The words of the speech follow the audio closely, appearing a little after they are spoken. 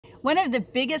One of the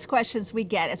biggest questions we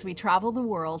get as we travel the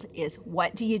world is,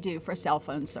 what do you do for cell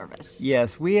phone service?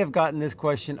 Yes, we have gotten this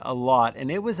question a lot,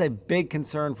 and it was a big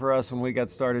concern for us when we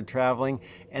got started traveling,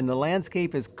 and the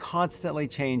landscape is constantly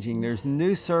changing. There's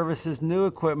new services, new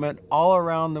equipment all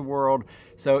around the world,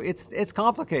 so it's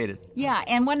complicated. Yeah,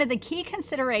 and one of the key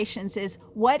considerations is,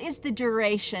 what is the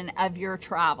duration of your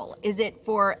travel? Is it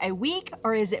for a week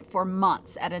or is it for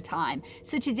months at a time?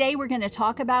 So today we're going to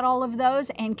talk about all of those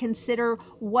and consider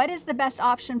what is the best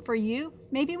option for you.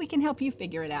 Maybe we can help you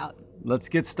figure it out. Let's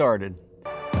get started.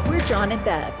 We're John and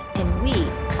Bev, and we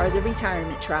are the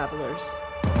Retirement Travelers.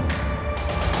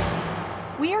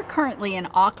 We are currently in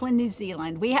Auckland, New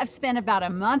Zealand. We have spent about a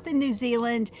month in New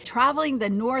Zealand traveling the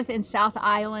North and South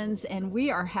Islands, and we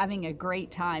are having a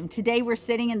great time. Today we're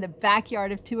sitting in the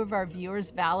backyard of two of our viewers,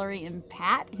 Valerie and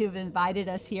Pat, who've invited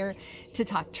us here to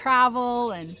talk travel,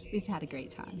 and we've had a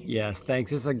great time. Yes,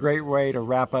 thanks. It's a great way to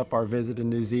wrap up our visit in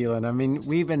New Zealand. I mean,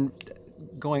 we've been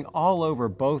going all over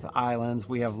both islands.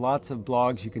 We have lots of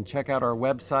blogs. You can check out our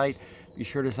website. Be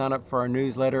sure to sign up for our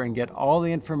newsletter and get all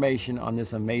the information on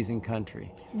this amazing country.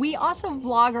 We also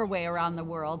vlog our way around the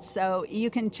world, so you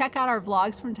can check out our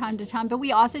vlogs from time to time, but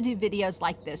we also do videos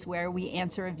like this where we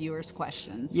answer a viewer's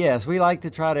question. Yes, we like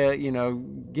to try to,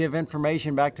 give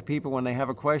information back to people when they have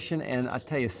a question, and I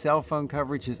tell you, cell phone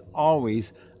coverage is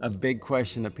always a big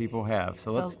question that people have.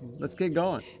 So let's get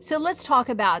going. So let's talk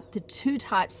about the two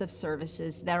types of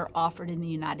services that are offered in the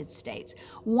United States.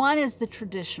 One is the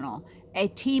traditional, a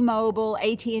T-Mobile,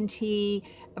 AT&T,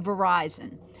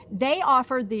 Verizon. They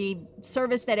offer the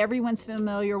service that everyone's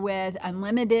familiar with,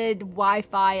 unlimited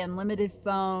Wi-Fi, unlimited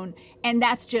phone, and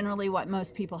that's generally what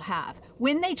most people have.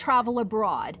 When they travel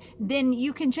abroad, then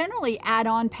you can generally add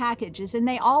on packages, and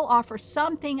they all offer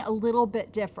something a little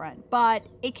bit different, but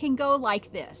it can go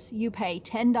like this. You pay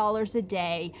 $10 a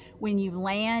day when you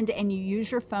land and you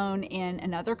use your phone in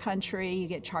another country. You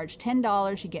get charged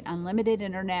 $10, you get unlimited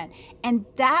internet, and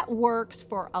that works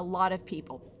for a lot of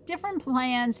people. Different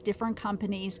plans, different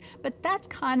companies, but that's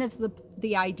kind of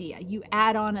the idea. You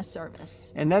add on a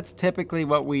service. And that's typically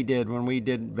what we did when we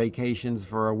did vacations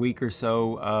for a week or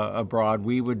so abroad.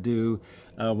 We would do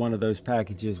one of those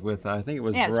packages with, I think it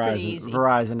was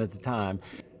Verizon at the time.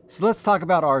 So let's talk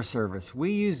about our service.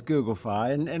 We use Google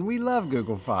Fi, and we love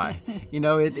Google Fi. We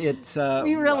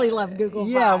really love Google Fi.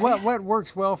 Yeah, what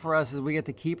works well for us is we get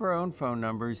to keep our own phone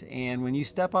numbers, and when you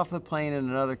step off the plane in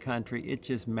another country, it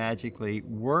just magically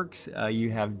works.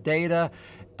 You have data.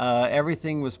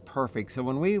 Everything was perfect. So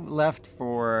when we left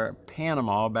for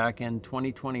Panama back in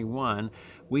 2021,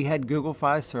 we had Google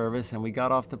Fi service, and we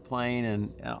got off the plane,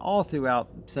 and all throughout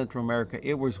Central America,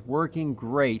 it was working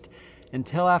great.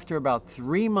 Until after about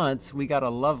 3 months, we got a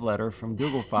love letter from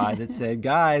Google Fi that said,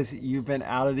 guys, you've been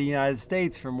out of the United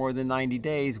States for more than 90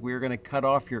 days. We're going to cut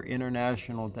off your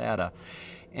international data.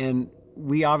 And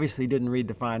we obviously didn't read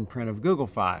the fine print of Google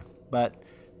Fi. But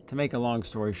to make a long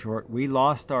story short, we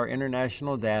lost our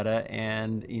international data,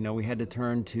 and we had to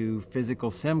turn to physical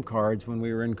SIM cards when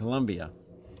we were in Colombia.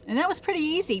 And that was pretty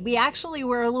easy. We actually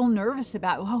were a little nervous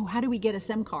about, how do we get a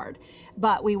SIM card?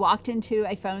 But we walked into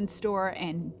a phone store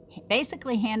and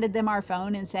basically handed them our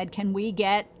phone and said, can we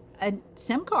get a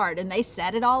SIM card? And they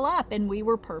set it all up, and we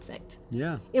were perfect.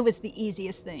 Yeah. It was the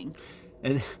easiest thing.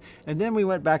 And then we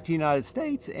went back to the United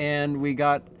States, and we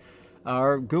got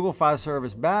our Google Fi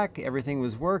service back. Everything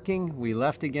was working. We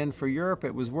left again for Europe.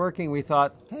 It was working. We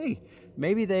thought, hey,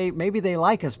 maybe they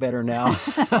like us better now.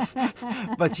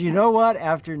 But you know what?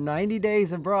 After 90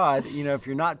 days abroad, if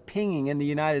you're not pinging in the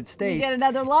United States, you get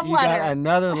another love letter. You got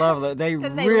another love letter.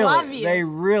 They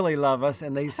really love us,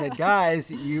 and they said,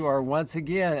 guys, you are once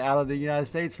again out of the United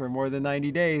States for more than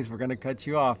 90 days. We're going to cut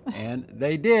you off. And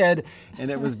they did,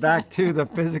 and it was back to the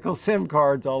physical SIM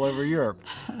cards all over Europe.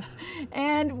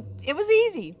 And it was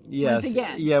easy. Yes. Once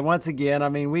again. Yeah, once again. I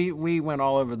mean, we went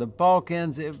all over the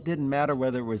Balkans. It didn't matter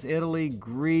whether it was Italy,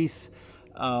 Greece,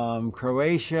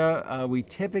 Croatia. We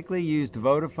typically used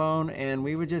Vodafone, and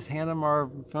we would just hand them our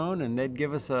phone, and they'd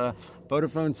give us a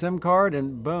Vodafone SIM card,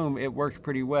 and boom, it worked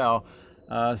pretty well.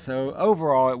 So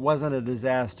overall, it wasn't a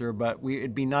disaster, but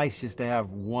it'd be nice just to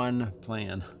have one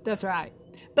plan. That's right.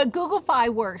 But Google Fi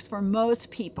works for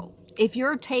most people. If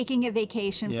you're taking a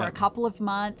vacation for a couple of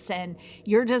months and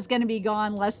you're just going to be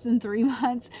gone less than 3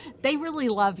 months, they really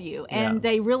love you and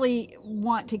they really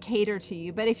want to cater to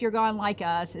you. But if you're gone like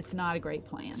us, it's not a great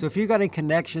plan. So if you got any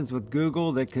connections with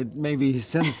Google that could maybe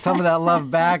send some of that love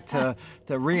back to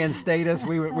reinstate us,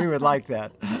 we would like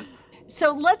that.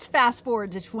 So let's fast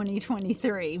forward to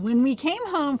 2023. When we came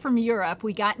home from Europe,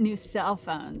 we got new cell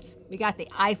phones. We got the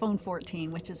iPhone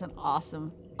 14, which is an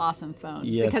awesome awesome phone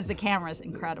Yes. because the camera is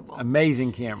incredible.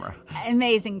 Amazing camera.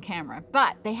 Amazing camera.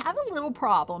 But they have a little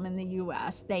problem in the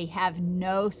US. They have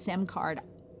no SIM card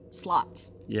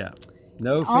slots. Yeah.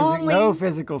 No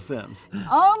physical SIMs.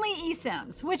 Only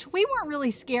eSIMs, which we weren't really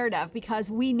scared of because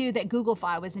we knew that Google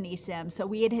Fi was an eSIM. So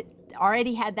we had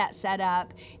already had that set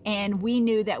up, and we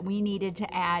knew that we needed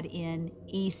to add in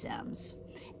eSIMs.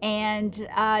 And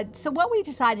so what we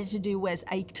decided to do was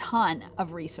a ton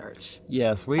of research.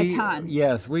 Yes, a ton.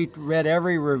 Yes, we read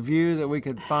every review that we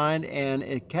could find, and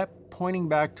it kept pointing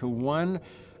back to one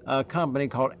company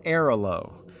called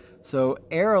Airalo. So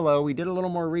Airalo, we did a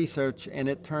little more research, and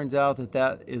it turns out that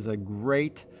that is a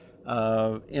great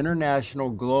international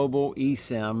global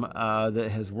eSIM that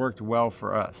has worked well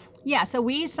for us. Yeah, so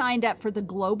we signed up for the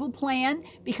global plan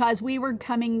because we were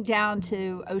coming down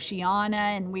to Oceania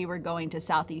and we were going to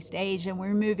Southeast Asia and we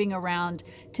were moving around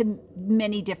to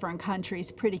many different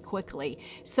countries pretty quickly.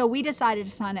 So we decided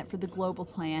to sign up for the global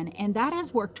plan, and that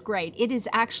has worked great. It is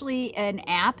actually an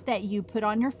app that you put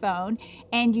on your phone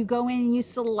and you go in and you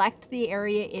select the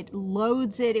area, it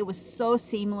loads it. It was so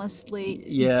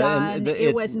seamlessly done.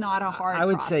 It was not a hard process. I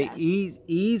would say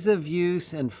ease of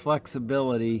use and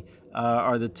flexibility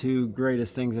are the two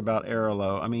greatest things about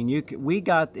Airalo. I mean, we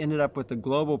ended up with the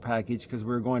global package because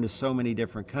we were going to so many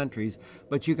different countries,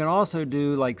 but you can also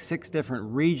do like 6 different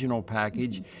regional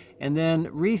package. And then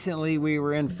recently we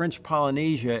were in French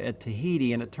Polynesia at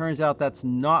Tahiti, and it turns out that's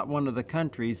not one of the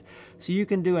countries. So you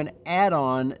can do an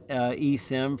add-on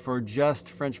eSIM for just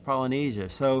French Polynesia.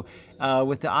 So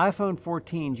with the iPhone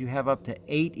 14s, you have up to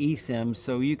 8 eSIMs,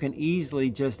 so you can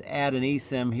easily just add an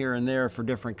eSIM here and there for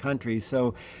different countries.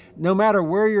 So no matter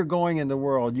where you're going in the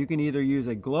world, you can either use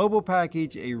a global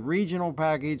package, a regional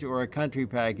package, or a country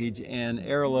package, and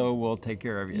Airalo will take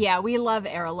care of you. Yeah, we love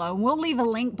Airalo. We'll leave a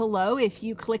link below. If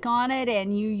you click on it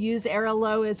and you use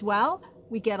Airalo as well,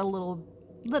 we get a little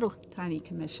tiny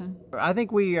commission. I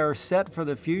think we are set for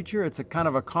the future. It's a kind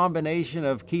of a combination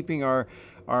of keeping our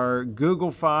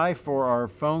Google Fi for our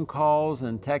phone calls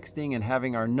and texting and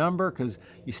having our number, because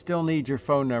you still need your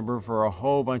phone number for a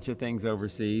whole bunch of things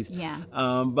overseas. Yeah.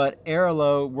 But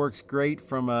Airalo works great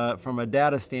from a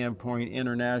data standpoint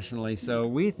internationally. So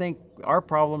we think our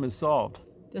problem is solved.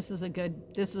 This was a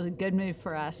good move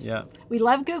for us. Yeah. We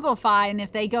love Google Fi, and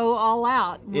if they go all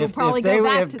out, we'll probably go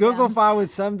back to them. If Google Fi would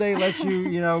someday let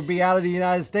you, be out of the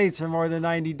United States for more than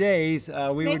 90 days,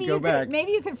 we would go back.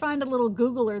 Maybe you could find a little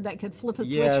Googler that could flip a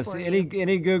switch for you. Yes,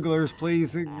 any Googlers,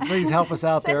 please help us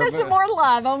out there. Send us some more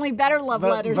love. Only better love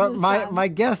letters this time. My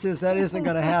guess is that isn't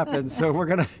going to happen. So we're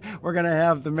gonna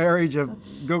have the marriage of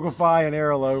Google Fi and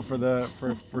Airalo for the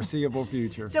foreseeable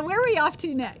future. So where are we off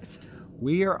to next?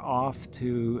 We are off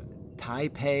to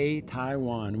Taipei,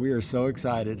 Taiwan. We are so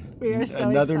excited. We are so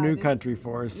Another excited. new country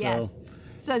for us. Yes.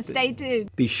 So stay tuned.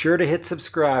 Be sure to hit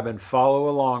subscribe and follow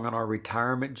along on our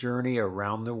retirement journey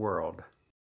around the world.